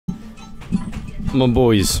my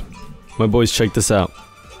boys, check this out.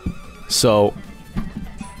 So,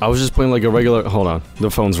 I was just playing like a regular. Hold on, the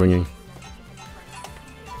phone's ringing.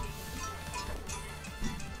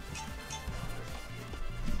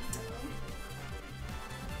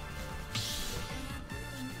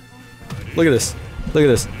 Look at this. Look at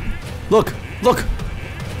this. Look! Look!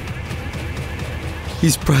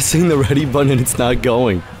 He's pressing the ready button and it's not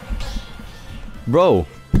going. Bro.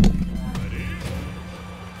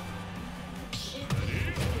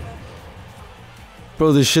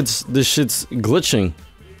 Bro, this shit's glitching.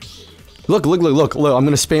 Look, look, look, look, look, I'm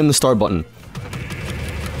gonna spam the start button.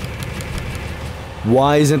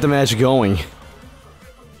 Why isn't the match going?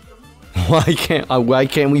 Why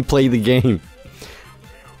can't we play the game?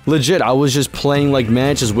 Legit, I was just playing like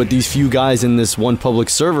matches with these few guys in this one public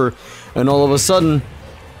server, and all of a sudden,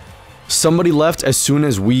 somebody left as soon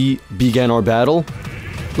as we began our battle.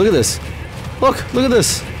 Look at this. Look at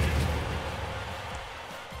this.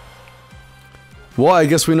 Well, I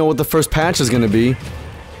guess we know what the first patch is gonna be.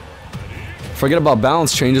 Forget about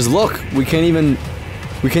balance changes. Look, we can't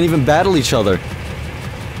even battle each other.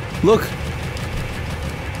 Look.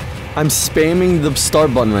 I'm spamming the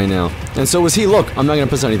start button right now. And so is he. Look, I'm not gonna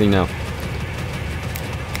press anything now.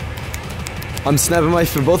 I'm snapping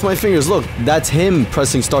both my fingers. Look, that's him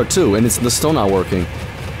pressing start too, and it's still not working.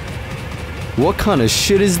 What kind of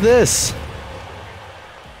shit is this?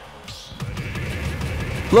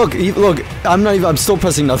 Look, look, I'm still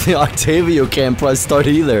pressing nothing. Octavio can't press start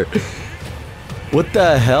either. What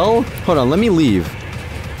the hell? Hold on, let me leave.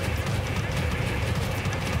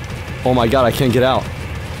 Oh my god, I can't get out.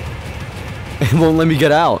 It won't let me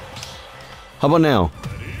get out. How about now?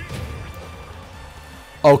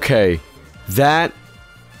 Okay. That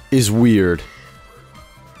is weird.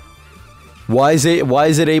 Why is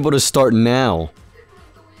it able to start now?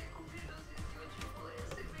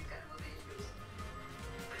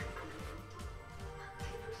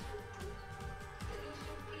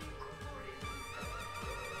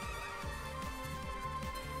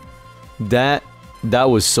 That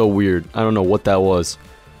was so weird. I don't know what that was.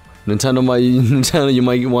 Nintendo, you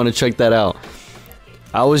might want to check that out.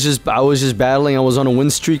 I was just battling. I was on a win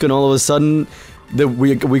streak, and all of a sudden,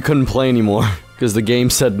 we couldn't play anymore because the game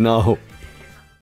said no.